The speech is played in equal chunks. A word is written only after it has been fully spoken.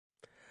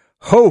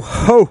Ho,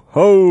 ho, ho!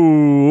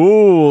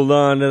 Hold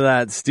on to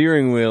that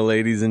steering wheel,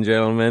 ladies and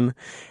gentlemen,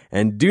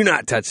 and do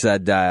not touch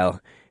that dial.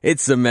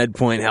 It's the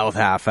MedPoint Health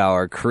Half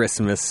Hour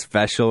Christmas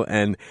special,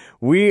 and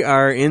we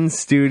are in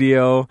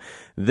studio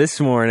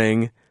this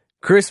morning,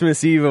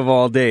 Christmas Eve of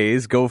all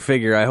days. Go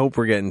figure. I hope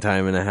we're getting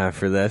time and a half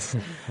for this.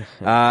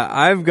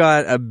 I've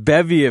got a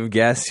bevy of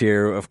guests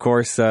here. Of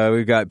course,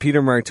 we've got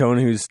Peter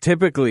Martone, who's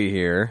typically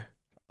here.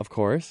 Of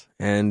course.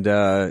 And,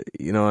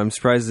 I'm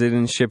surprised they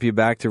didn't ship you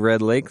back to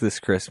Red Lake this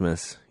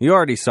Christmas. You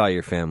already saw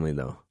your family,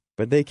 though.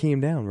 But they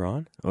came down,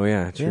 Ron. Oh,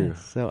 yeah, true. Yeah,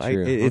 so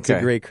true. It's a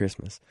great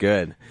Christmas.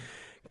 Good.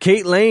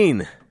 Kate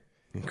Lane,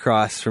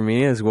 across from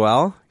me as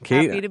well.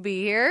 Kate, happy to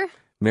be here.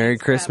 Merry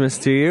Christmas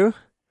to you.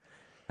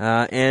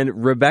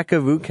 And Rebecca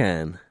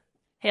Vukan.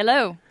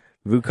 Hello.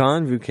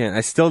 Vukan.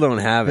 I still don't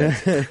have it.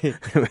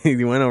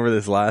 You went over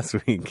this last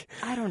week.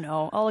 I don't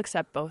know. I'll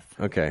accept both.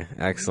 Okay,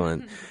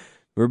 excellent.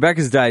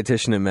 Rebecca's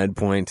dietitian at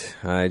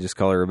MedPoint. I just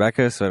call her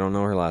Rebecca, so I don't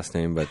know her last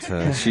name, but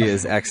she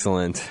is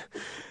excellent.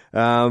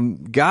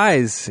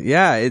 Guys,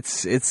 yeah,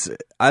 it's.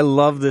 I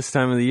love this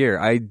time of the year.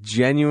 I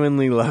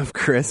genuinely love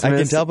Christmas. I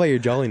can tell by your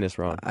jolliness,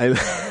 Ron.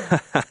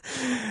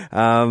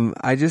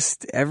 I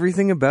just,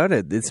 everything about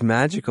it, it's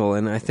magical.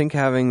 And I think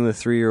having the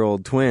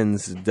 3-year-old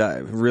twins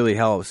really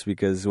helps,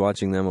 because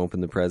watching them open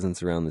the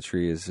presents around the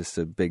tree is just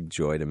a big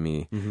joy to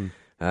me. Mm-hmm.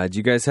 Do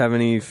you guys have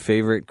any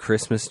favorite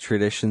Christmas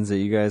traditions that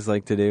you guys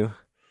like to do?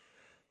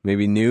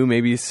 Maybe new,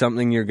 maybe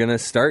something you're going to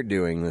start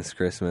doing this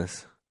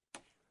Christmas.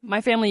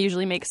 My family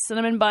usually makes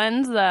cinnamon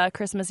buns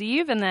Christmas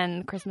Eve, and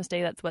then Christmas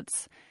Day, that's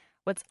what's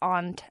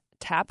on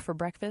tap for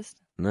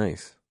breakfast.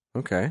 Nice.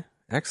 Okay.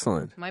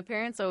 Excellent. My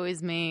parents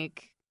always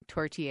make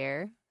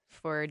tortilla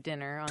for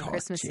dinner on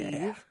Christmas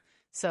Eve.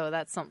 So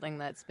that's something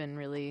that's been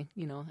really,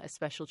 a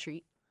special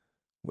treat.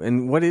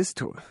 And what is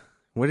tortilla?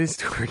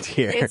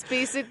 It's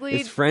basically...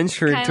 It's French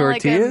for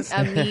tortillas?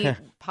 Like a meat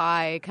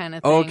pie kind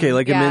of thing. Okay,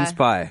 like a mince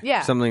pie.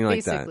 Yeah. Something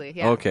like that.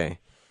 Yeah. Okay.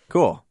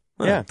 Cool.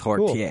 Yeah,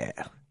 tortilla.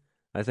 Cool.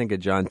 I think of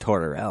John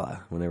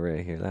Tortorella whenever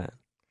I hear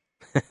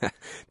that.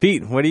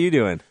 Pete, what are you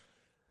doing?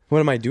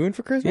 What am I doing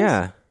for Christmas?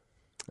 Yeah.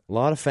 A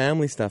lot of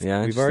family stuff.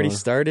 Yeah, We've already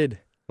started.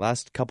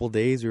 Last couple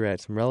days, we were at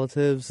some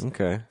relatives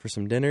for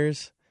some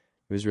dinners.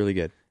 It was really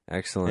good.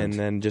 Excellent. And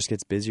then just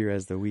gets busier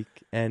as the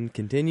weekend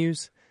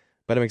continues.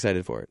 But I'm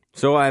excited for it.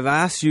 So I've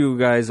asked you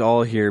guys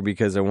all here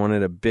because I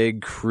wanted a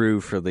big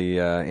crew for the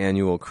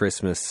annual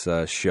Christmas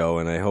show,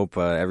 and I hope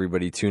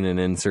everybody tuning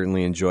in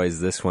certainly enjoys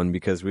this one,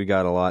 because we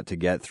got a lot to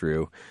get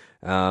through.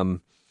 We're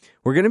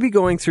going to be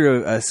going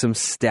through some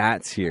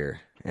stats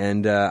here,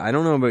 and I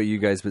don't know about you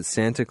guys, but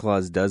Santa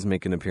Claus does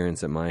make an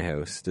appearance at my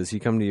house. Does he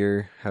come to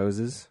your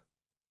houses?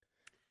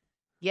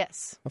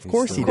 Yes. Of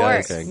course he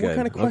does. Okay, good. What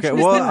kind of question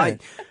well, is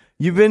that?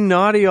 You've been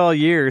naughty all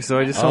year, so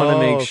I just want to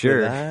make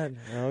sure.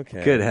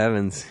 Okay. Good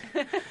heavens.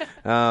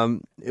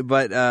 But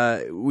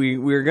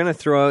we're going to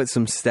throw out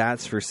some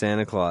stats for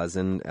Santa Claus,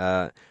 and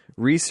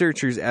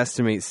researchers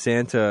estimate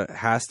Santa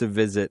has to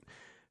visit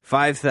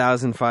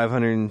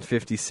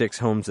 5,556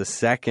 homes a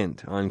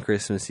second on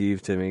Christmas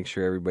Eve to make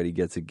sure everybody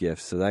gets a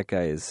gift. So that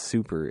guy is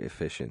super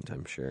efficient,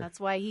 I'm sure. That's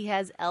why he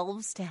has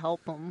elves to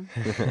help him.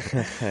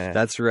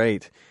 That's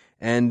right.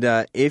 And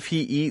if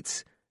he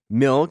eats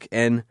milk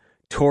and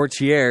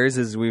tortillas,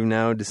 as we've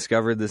now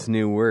discovered this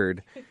new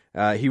word,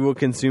 he will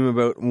consume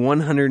about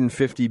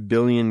 150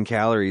 billion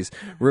calories.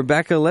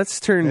 Rebecca,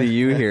 let's turn to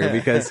you here,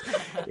 because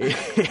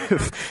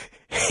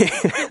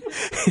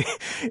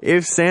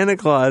if Santa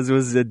Claus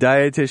was a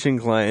dietitian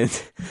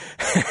client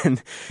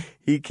and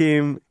he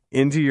came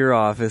into your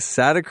office,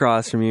 sat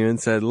across from you and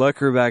said,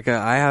 "Look,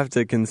 Rebecca, I have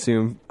to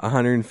consume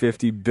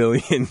 150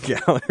 billion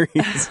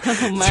calories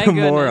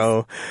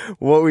tomorrow,"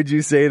 what would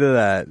you say to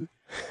that?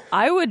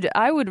 I would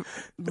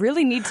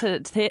really need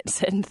to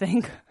sit and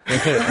think,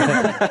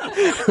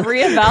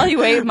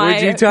 reevaluate my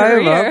Would you tie career.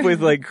 him up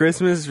with like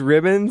Christmas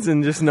ribbons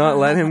and just not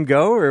let him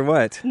go, or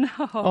what? No.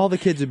 All the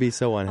kids would be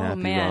so unhappy, Oh,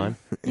 man. Ron.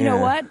 You know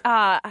what?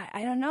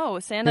 I don't know.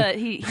 Santa,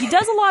 he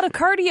does a lot of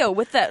cardio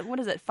with that. What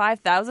is it?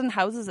 5,000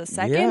 houses a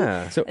second.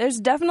 Yeah. So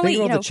there's definitely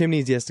think about the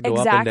chimneys he has to go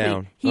up and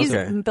down. He's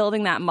Okay.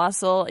 building that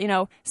muscle.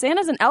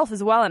 Santa's an elf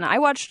as well, and I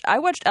watched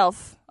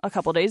Elf a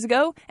couple days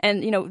ago,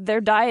 and their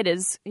diet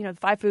is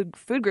 5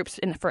 food groups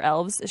for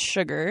elves is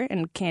sugar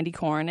and candy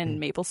corn and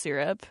maple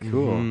syrup.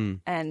 Cool.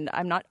 And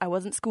I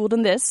wasn't schooled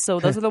in this, so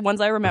those are the ones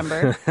I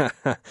remember.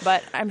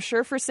 But I'm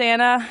sure for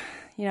Santa,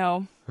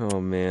 Oh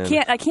man.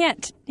 I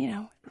can't.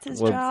 It's his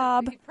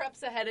job. He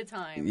preps ahead of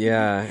time.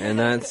 Yeah,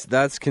 and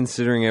that's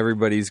considering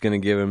everybody's going to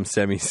give him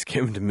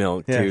semi-skimmed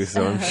milk too. Yes.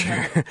 So I'm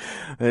sure,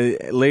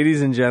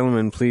 ladies and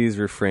gentlemen, please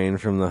refrain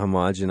from the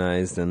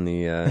homogenized and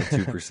the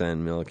 2%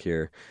 milk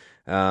here.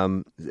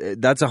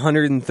 That's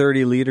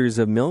 130 liters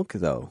of milk,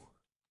 though.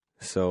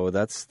 So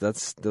those are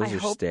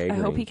staggering. I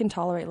hope he can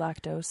tolerate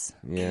lactose.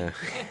 Yeah.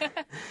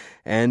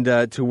 And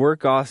to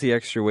work off the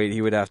extra weight,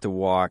 he would have to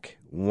walk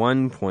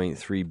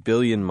 1.3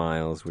 billion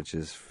miles, which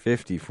is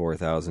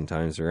 54,000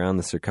 times around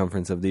the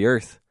circumference of the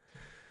Earth.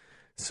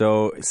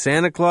 So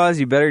Santa Claus,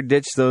 you better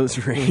ditch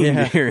those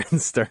reindeer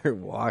and start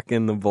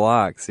walking the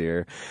blocks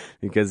here,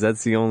 because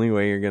that's the only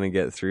way you're going to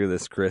get through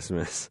this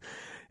Christmas.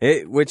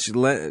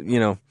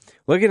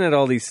 Looking at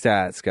all these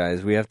stats,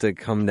 guys, we have to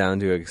come down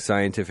to a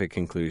scientific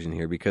conclusion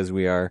here, because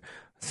we are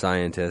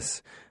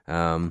scientists.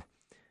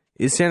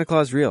 Is Santa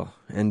Claus real?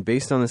 And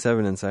based on this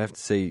evidence, I have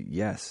to say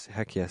yes.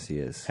 Heck yes, he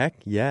is. Heck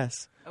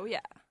yes. Oh,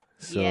 yeah.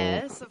 So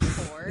yes, of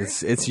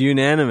course. It's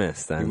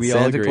unanimous then. We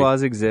all Santa agree.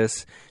 Claus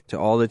exists. To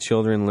all the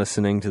children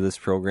listening to this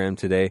program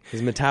today,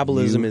 his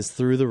metabolism is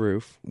through the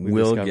roof.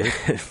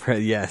 Yes.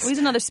 Well, he's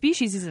another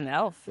species. He's an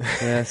elf.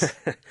 Yes.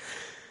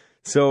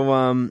 So,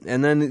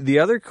 and then the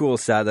other cool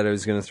stat that I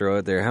was going to throw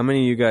out there, how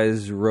many of you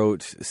guys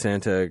wrote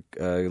Santa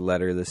a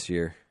letter this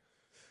year?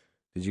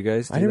 Did you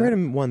guys do I didn't that? write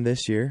him one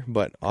this year,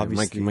 but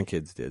obviously... My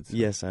kids did. So.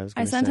 Yes,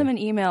 I sent him an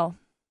email.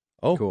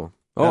 Oh, cool.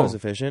 That was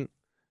efficient.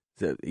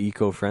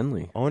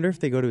 Eco-friendly. I wonder if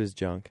they go to his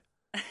junk.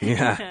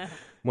 Yeah.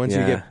 Once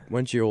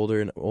you're older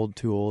and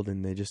too old,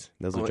 and those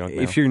are junk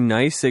now. If you're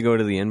nice, they go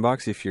to the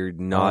inbox. If you're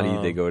naughty,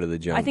 they go to the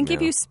junk. I think now.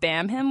 if you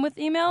spam him with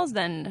emails,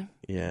 then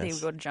yes. they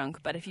go to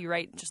junk. But if you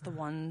write just the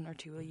 1 or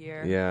 2 a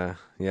year,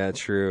 yeah,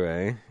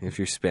 true. If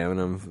you're spamming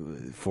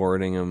him,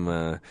 forwarding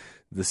him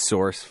the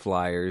source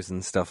flyers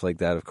and stuff like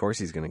that, of course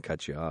he's going to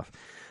cut you off.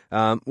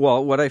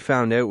 Well, what I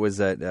found out was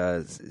that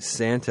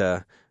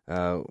Santa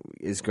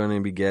is going to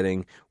be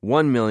getting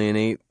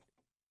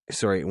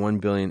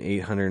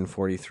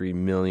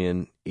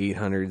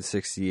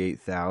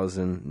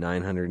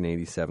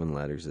 1,843,868,987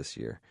 letters this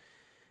year.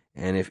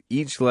 And if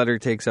each letter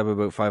takes up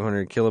about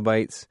 500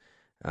 kilobytes,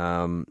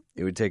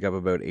 it would take up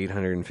about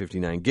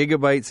 859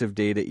 gigabytes of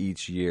data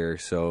each year.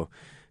 So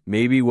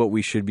maybe what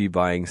we should be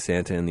buying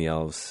Santa and the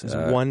elves is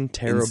 1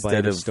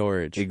 terabyte of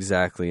storage.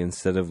 Exactly.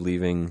 Instead of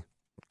leaving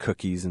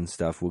cookies and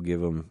stuff, we'll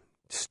give them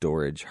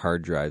storage,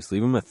 hard drives.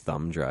 Leave them a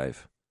thumb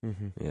drive.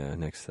 Mm-hmm. Yeah,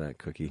 next to that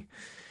cookie.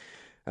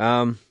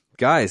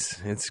 Guys,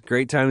 it's a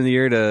great time of the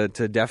year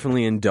to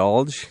definitely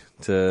indulge,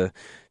 to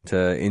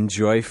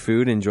enjoy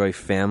food, enjoy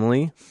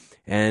family.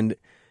 And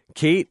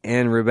Kate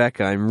and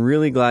Rebecca, I'm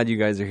really glad you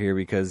guys are here,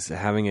 because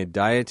having a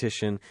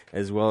dietitian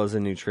as well as a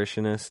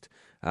nutritionist,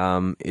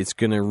 it's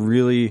going to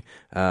really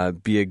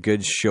be a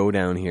good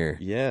showdown here.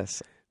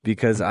 Yes.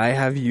 Because I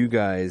have you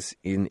guys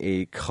in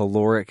a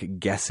caloric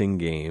guessing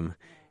game,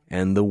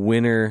 and the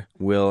winner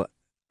will...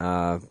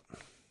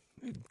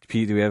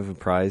 Pete, do we have a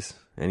prize?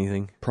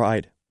 Anything?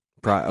 Pride.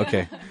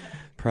 Okay.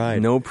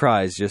 Pride. No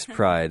prize, just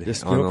pride.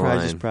 Just on no the prize,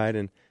 line. just pride,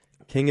 and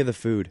king of the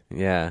food.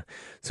 Yeah.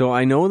 So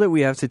I know that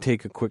we have to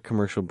take a quick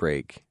commercial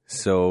break.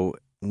 So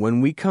when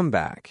we come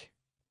back,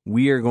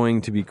 we are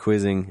going to be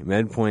quizzing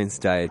MedPoint's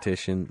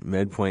dietitian,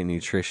 MedPoint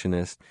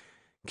nutritionist,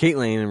 Kate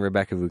Lane and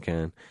Rebecca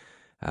Vucan,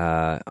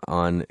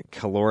 on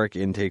caloric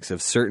intakes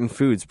of certain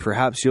foods.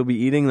 Perhaps you'll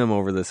be eating them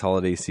over this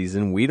holiday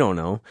season. We don't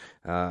know.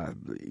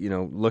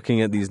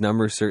 Looking at these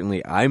numbers,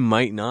 certainly I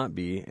might not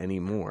be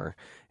anymore.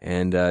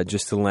 And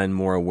just to lend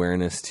more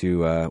awareness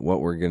to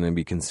what we're going to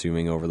be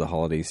consuming over the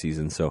holiday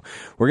season. So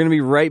we're going to be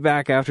right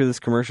back after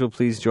this commercial.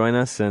 Please join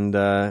us, and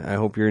I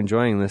hope you're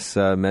enjoying this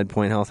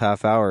MedPoint Health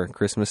Half Hour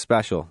Christmas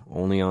special,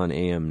 only on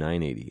AM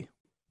 980.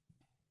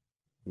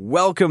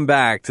 Welcome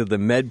back to the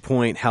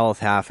MedPoint Health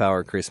Half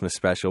Hour Christmas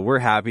Special. We're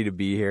happy to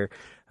be here.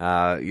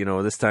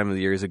 This time of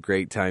the year is a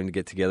great time to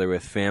get together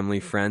with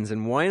family, friends,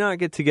 and why not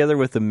get together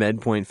with the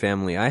MedPoint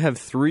family? I have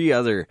 3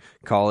 other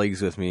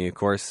colleagues with me. Of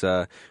course,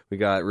 we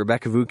got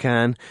Rebecca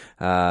Vucan,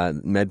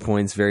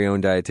 MedPoint's very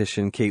own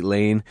dietitian, Kate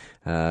Lane,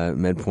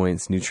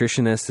 MedPoint's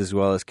nutritionist, as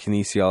well as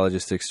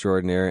kinesiologist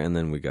extraordinaire, and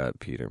then we got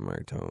Peter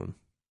Martone.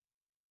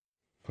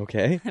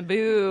 Okay.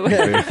 Boo.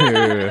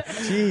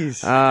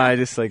 Jeez. I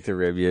just like to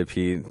rib you,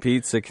 Pete.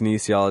 Pete's a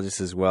kinesiologist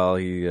as well.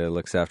 He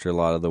looks after a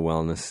lot of the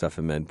wellness stuff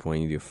at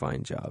MedPoint. You do a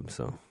fine job.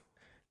 So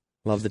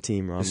love the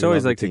team, Rob. I just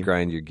always like to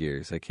grind your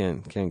gears. I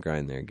can't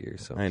grind their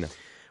gears. So I know.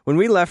 When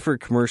we left for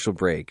commercial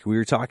break, we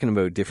were talking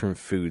about different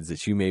foods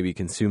that you may be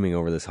consuming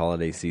over this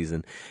holiday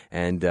season,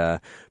 and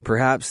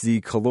perhaps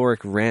the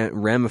caloric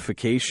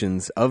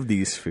ramifications of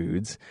these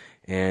foods.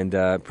 And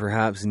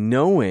perhaps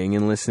knowing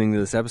and listening to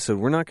this episode,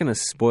 we're not going to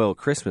spoil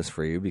Christmas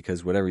for you,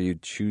 because whatever you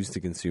choose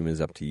to consume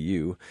is up to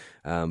you.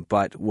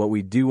 But what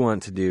we do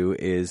want to do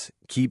is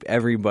keep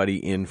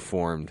everybody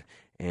informed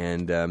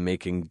and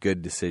making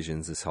good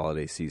decisions this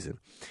holiday season.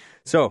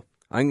 So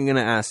I'm going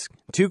to ask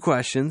 2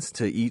 questions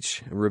to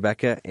each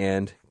Rebecca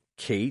and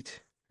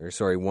Kate.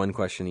 One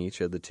question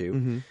each of the 2.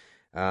 Mm-hmm.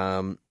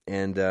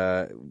 And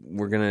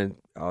we're going to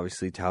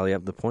obviously tally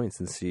up the points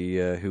and see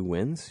who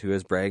wins, who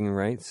has bragging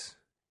rights.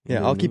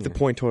 Yeah, I'll keep the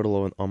point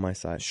total on my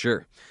side.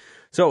 Sure.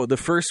 So the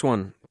first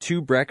one, 2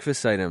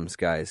 breakfast items,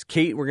 guys.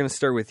 Kate, we're going to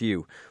start with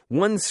you.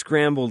 1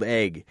 scrambled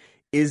egg,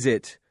 is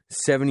it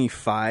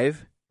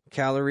 75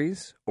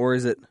 calories or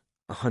is it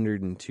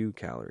 102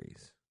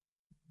 calories?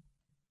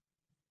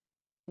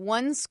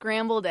 1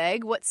 scrambled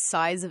egg? What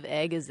size of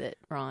egg is it,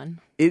 Ron?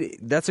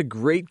 That's a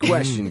great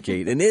question,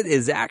 Kate. And it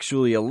is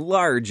actually a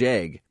large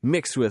egg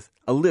mixed with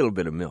a little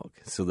bit of milk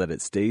so that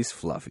it stays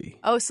fluffy.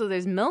 Oh, so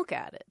there's milk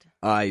added.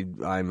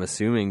 I'm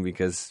assuming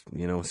because,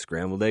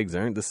 scrambled eggs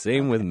aren't the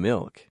same with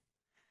milk.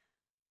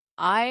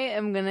 I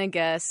am going to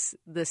guess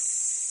the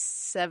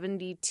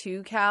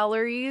 72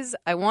 calories.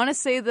 I want to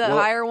say the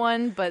higher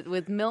one, but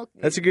with milk...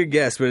 That's a good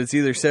guess, but it's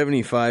either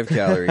 75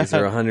 calories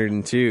or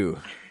 102.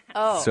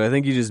 Oh. So I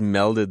think you just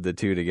melded the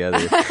two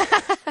together.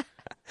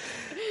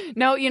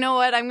 No, you know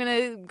what? I'm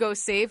going to go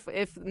safe.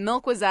 If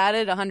milk was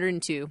added,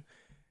 102.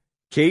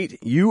 Kate,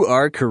 you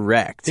are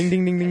correct. Ding,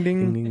 ding, ding, ding,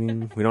 ding. Ding, ding,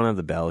 ding. We don't have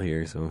the bell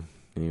here, so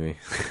anyway.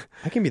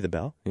 I can be the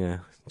bell. Yeah,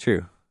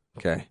 true.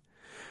 Okay.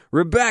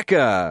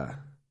 Rebecca,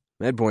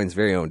 MedPoint's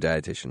very own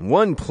dietitian.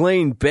 One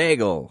plain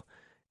bagel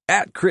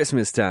at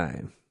Christmas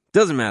time.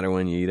 Doesn't matter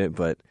when you eat it,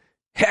 but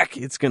heck,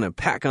 it's going to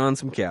pack on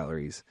some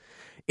calories.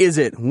 Is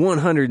it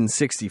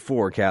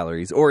 164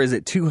 calories or is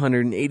it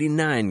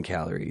 289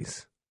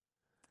 calories?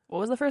 What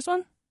was the first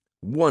one?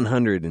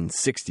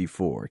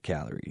 164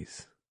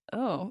 calories.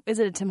 Oh, is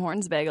it a Tim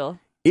Hortons bagel?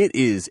 It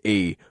is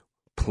a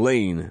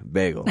plain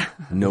bagel,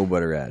 no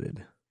butter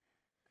added.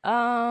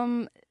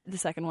 The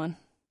second one.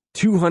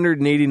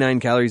 289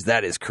 calories,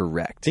 that is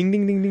correct. Ding,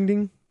 ding, ding, ding,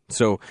 ding.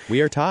 So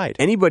we are tied.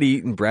 Anybody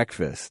eating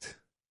breakfast,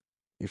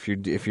 if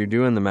you're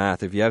doing the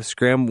math, if you have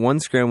one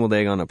scrambled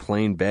egg on a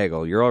plain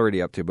bagel, you're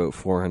already up to about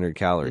 400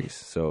 calories.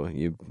 So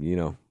you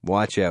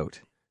watch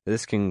out.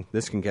 This can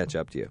catch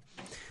up to you.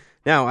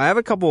 Now, I have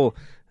a couple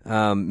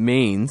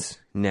mains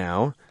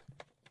now.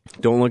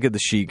 Don't look at the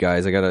sheet,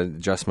 guys. I got to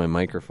adjust my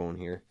microphone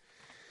here.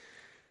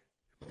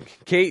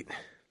 Kate,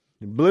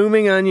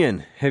 blooming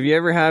onion. Have you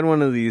ever had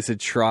one of these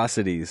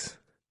atrocities?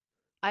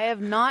 I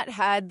have not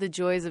had the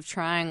joys of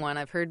trying one.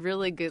 I've heard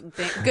really good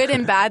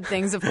and bad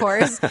things, of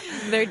course.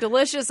 They're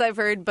delicious, I've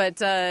heard,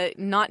 but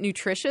not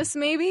nutritious,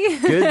 maybe.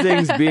 Good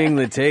things being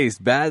the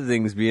taste, bad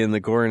things being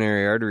the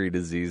coronary artery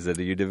disease that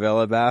you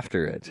develop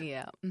after it.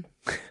 Yeah.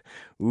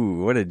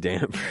 Ooh, what a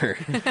damper.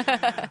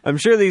 I'm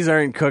sure these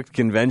aren't cooked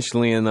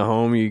conventionally in the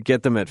home. You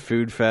get them at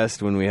Food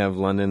Fest when we have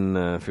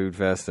London Food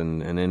Fest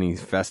and any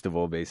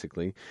festival,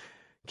 basically.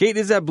 Kate,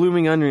 is that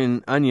blooming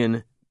onion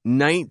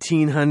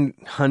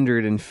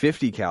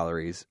 1,950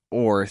 calories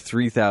or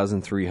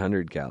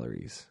 3,300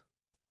 calories?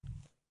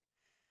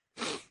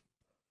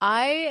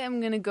 I am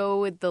going to go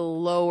with the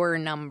lower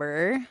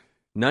number.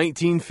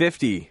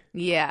 1950.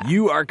 Yeah.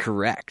 You are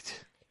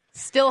correct.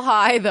 Still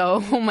high,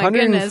 though. Oh, my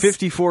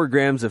 154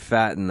 grams of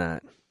fat in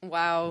that.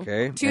 Wow.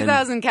 Okay.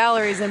 2,000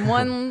 calories in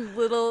one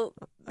little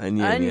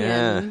onion.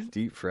 Yeah.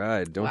 Deep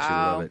fried. Don't you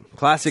love it?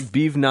 Classic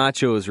beef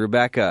nachos,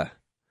 Rebecca.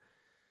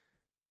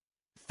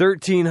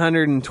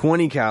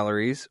 1,320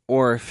 calories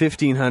or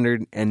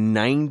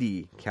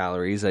 1,590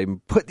 calories. I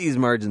put these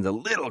margins a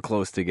little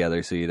close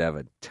together so you'd have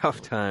a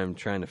tough time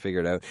trying to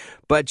figure it out.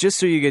 But just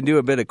so you can do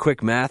a bit of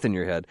quick math in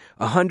your head,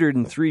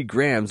 103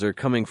 grams are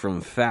coming from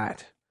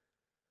fat.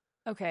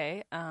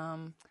 Okay,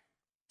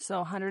 so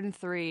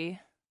 103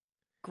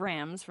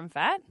 grams from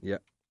fat?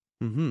 Yep.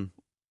 Mm-hmm.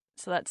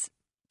 So that's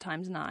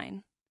times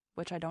 9,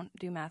 which I don't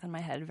do math in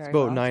my head very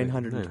well. well. About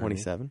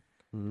 927.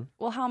 Mm-hmm.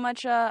 Well, how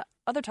much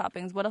other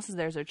toppings? What else is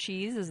there? Is there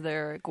cheese? Is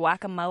there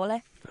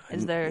guacamole?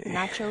 Is there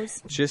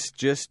nachos?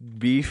 Just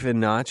beef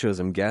and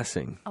nachos, I'm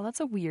guessing. Oh, that's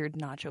a weird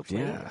nacho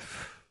plate. Yeah.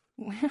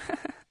 This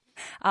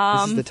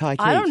is the Thai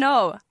cake. I don't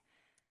know.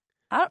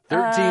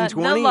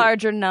 1320? The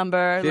larger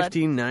number.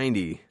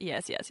 1590.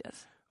 Yes.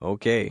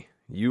 Okay,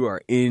 you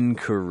are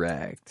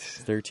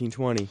incorrect.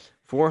 1320.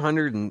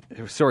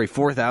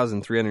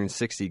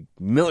 4,360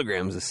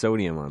 milligrams of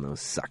sodium on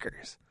those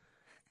suckers.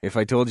 If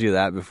I told you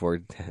that before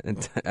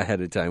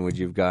ahead of time, would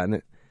you have gotten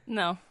it?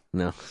 No.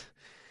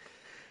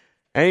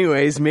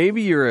 Anyways,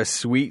 maybe you're a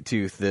sweet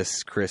tooth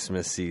this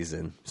Christmas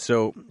season.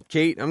 So,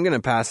 Kate, I'm going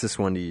to pass this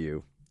one to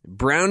you.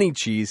 Brownie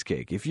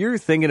cheesecake. If you're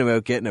thinking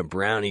about getting a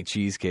brownie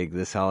cheesecake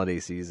this holiday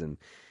season,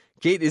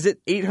 Kate, is it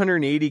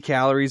 880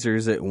 calories or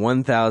is it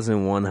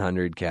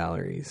 1,100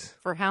 calories?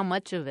 For how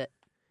much of it?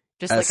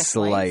 Just a like a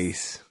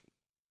slice?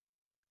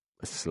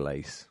 A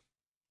slice.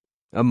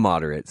 A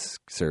moderate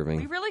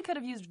serving. We really could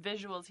have used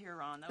visuals here,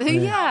 Ron.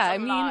 Yeah, I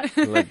mean...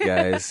 Look,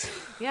 guys.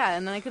 Yeah,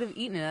 and then I could have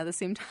eaten it at the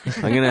same time.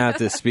 I'm going to have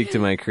to speak to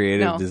my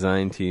creative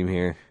design team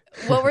here.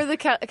 What were the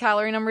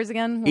calorie numbers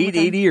again?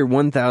 880 or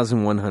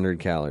 1,100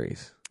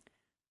 calories?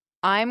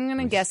 I'm going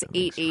to guess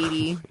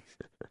 880.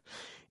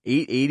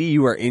 880,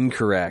 you are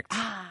incorrect.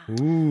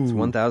 Ooh. It's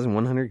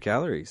 1,100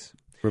 calories.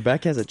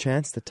 Rebecca has a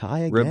chance to tie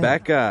again.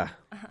 Rebecca,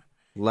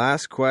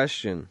 last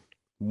question.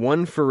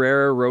 One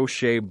Ferrero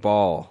Rocher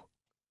ball.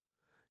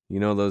 You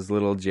know those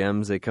little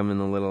gems? They come in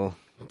the little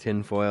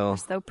tinfoil.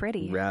 So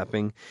pretty.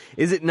 Wrapping.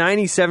 Is it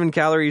 97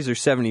 calories or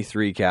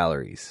 73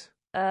 calories?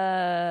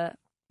 I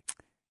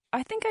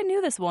think I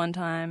knew this one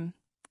time.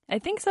 I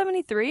think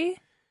 73.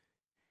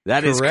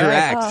 That is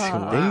correct. Oh.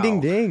 Wow. Ding,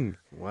 ding, ding.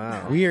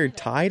 Wow. We are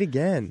tied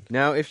again.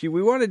 Now, if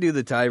we want to do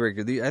the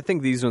tiebreaker, I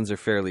think these ones are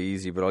fairly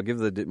easy, but I'll give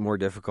the more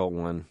difficult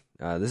one.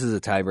 This is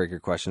a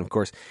tiebreaker question. Of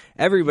course,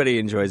 everybody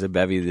enjoys a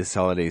bevy this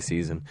holiday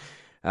season.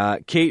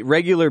 Kate,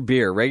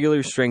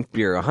 regular strength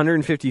beer,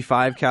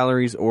 155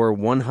 calories or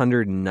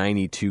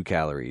 192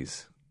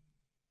 calories?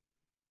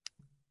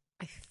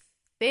 I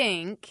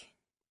think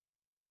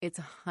it's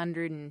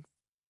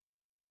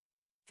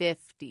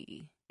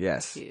 150.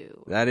 Yes,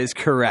 that is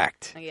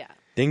correct. Yeah.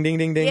 Ding, ding,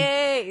 ding, ding.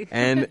 Yay!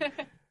 And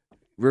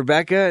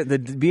Rebecca,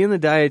 being the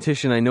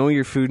dietitian, I know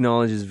your food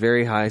knowledge is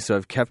very high, so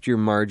I've kept your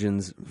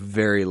margins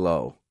very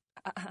low.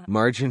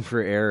 Margin for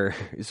error.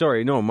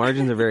 Sorry, no,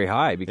 margins are very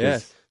high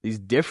because these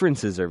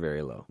differences are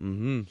very low.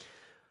 Mm-hmm.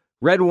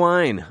 Red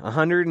wine,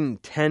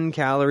 110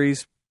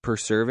 calories per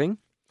serving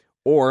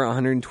or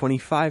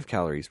 125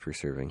 calories per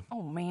serving.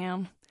 Oh,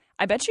 man.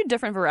 I bet you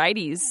different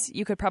varieties.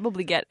 You could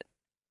probably get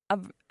a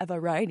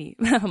variety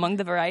among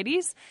the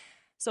varieties.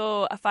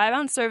 So a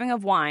 5-ounce serving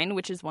of wine,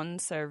 which is one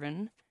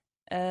serving.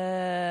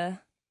 This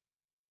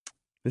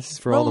is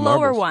for all the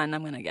lower marbles. one,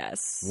 I'm going to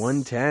guess.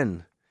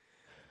 110.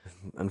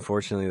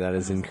 Unfortunately, that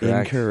is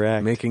incorrect.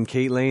 Incorrect. Making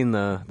Kate Lane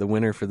the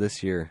winner for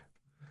this year.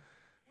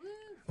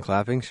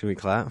 Clapping? Should we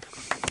clap?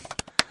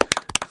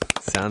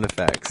 Sound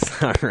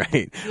effects. All right.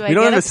 We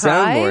don't have a get a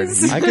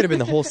prize? soundboard. I could have been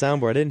the whole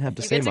soundboard. I didn't have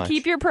to You say get to much.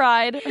 keep your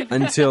pride.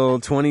 Until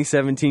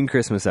 2017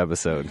 Christmas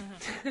episode.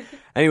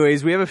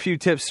 Anyways, we have a few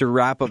tips to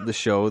wrap up the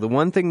show. The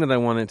one thing that I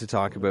wanted to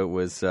talk about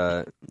was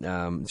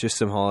just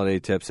some holiday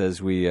tips as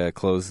we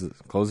close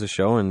the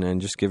show and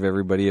just give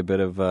everybody a bit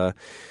of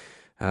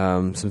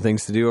some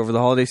things to do over the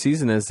holiday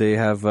season as they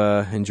have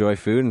enjoy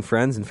food and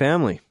friends and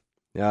family.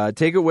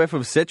 Take a whiff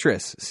of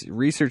citrus.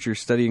 Researchers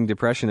studying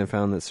depression have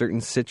found that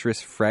certain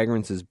citrus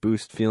fragrances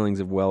boost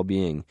feelings of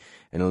well-being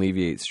and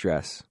alleviate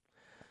stress.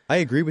 I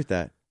agree with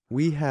that.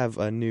 We have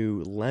a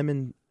new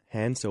lemon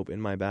hand soap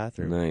in my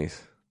bathroom.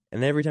 Nice.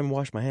 And every time I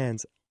wash my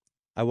hands,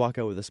 I walk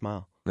out with a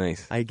smile.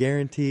 Nice. I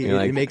guarantee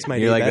You're it makes my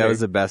day You're like, better. that was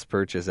the best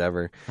purchase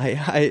ever.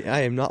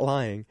 I am not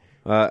lying.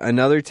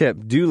 Another tip,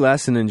 do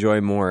less and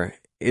enjoy more.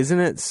 Isn't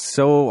it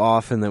so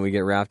often that we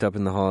get wrapped up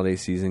in the holiday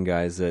season,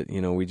 guys, that,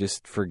 we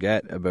just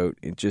forget about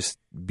it, just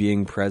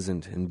being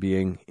present and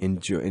being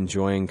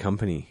enjoying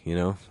company,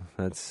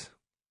 That's...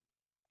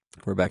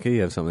 Rebecca,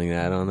 you have something to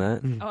add on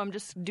that? Oh, I'm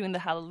just doing the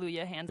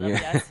hallelujah hands up,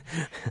 yes.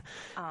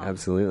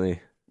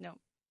 Absolutely. No.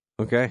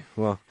 Okay,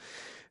 well,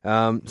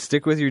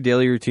 stick with your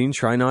daily routine.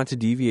 Try not to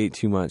deviate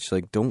too much.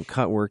 Like, don't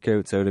cut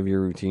workouts out of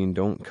your routine.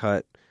 Don't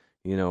cut...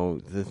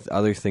 the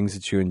other things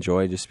that you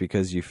enjoy just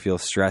because you feel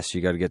stressed,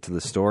 you got to get to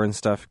the store and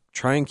stuff.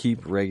 Try and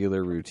keep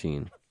regular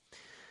routine.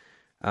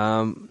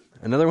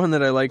 Another one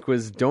that I like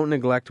was don't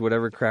neglect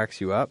whatever cracks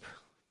you up.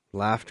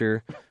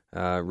 Laughter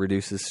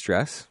reduces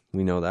stress.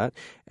 We know that.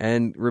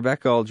 And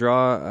Rebecca, I'll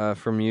draw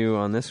from you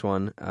on this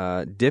one.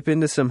 Dip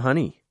into some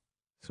honey.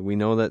 So we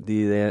know that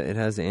it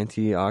has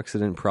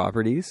antioxidant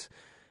properties.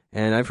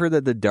 And I've heard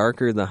that the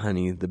darker the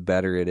honey, the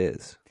better it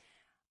is.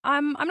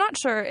 I'm not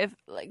sure if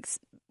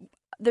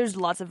there's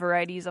lots of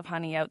varieties of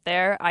honey out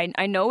there.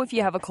 I know if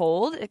you have a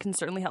cold, it can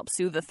certainly help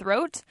soothe the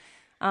throat.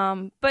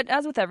 But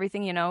as with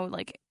everything,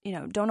 don't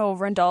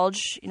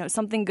overindulge.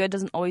 Something good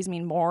doesn't always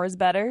mean more is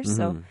better. Mm-hmm.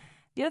 So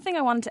the other thing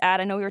I wanted to add,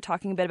 I know we were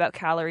talking a bit about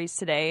calories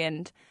today,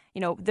 and,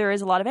 there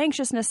is a lot of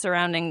anxiousness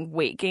surrounding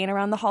weight gain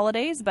around the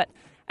holidays. But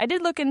I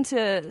did look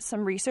into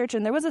some research,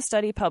 and there was a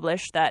study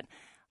published that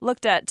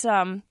looked at,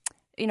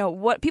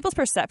 what people's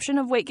perception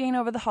of weight gain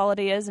over the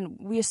holiday is. And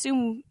we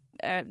assume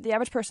the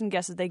average person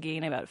guesses they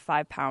gain about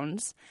 5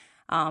 pounds.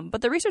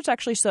 But the research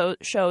actually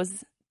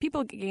shows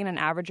people gain an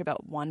average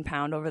about 1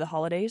 pound over the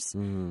holidays.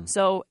 Mm.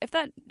 So if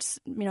that,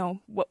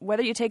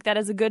 whether you take that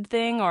as a good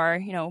thing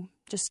or,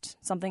 just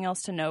something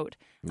else to note,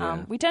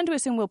 we tend to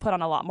assume we'll put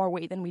on a lot more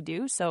weight than we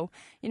do. So,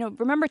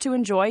 remember to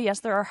enjoy.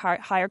 Yes, there are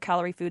higher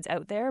calorie foods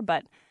out there,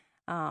 but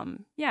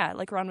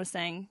like Ron was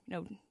saying,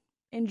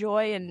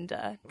 enjoy and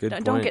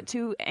don't get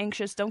too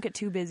anxious. Don't get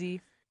too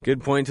busy.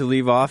 Good point to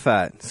leave off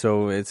at.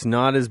 So it's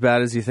not as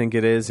bad as you think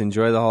it is.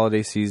 Enjoy the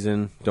holiday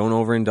season. Don't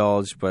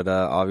overindulge, but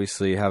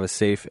obviously have a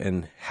safe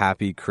and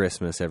happy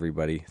Christmas,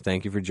 everybody.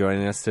 Thank you for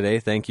joining us today.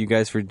 Thank you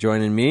guys for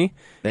joining me.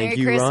 Thank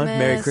Merry you, Ron. Christmas.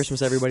 Merry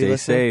Christmas, everybody. Stay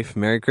listening. safe.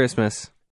 Merry Christmas.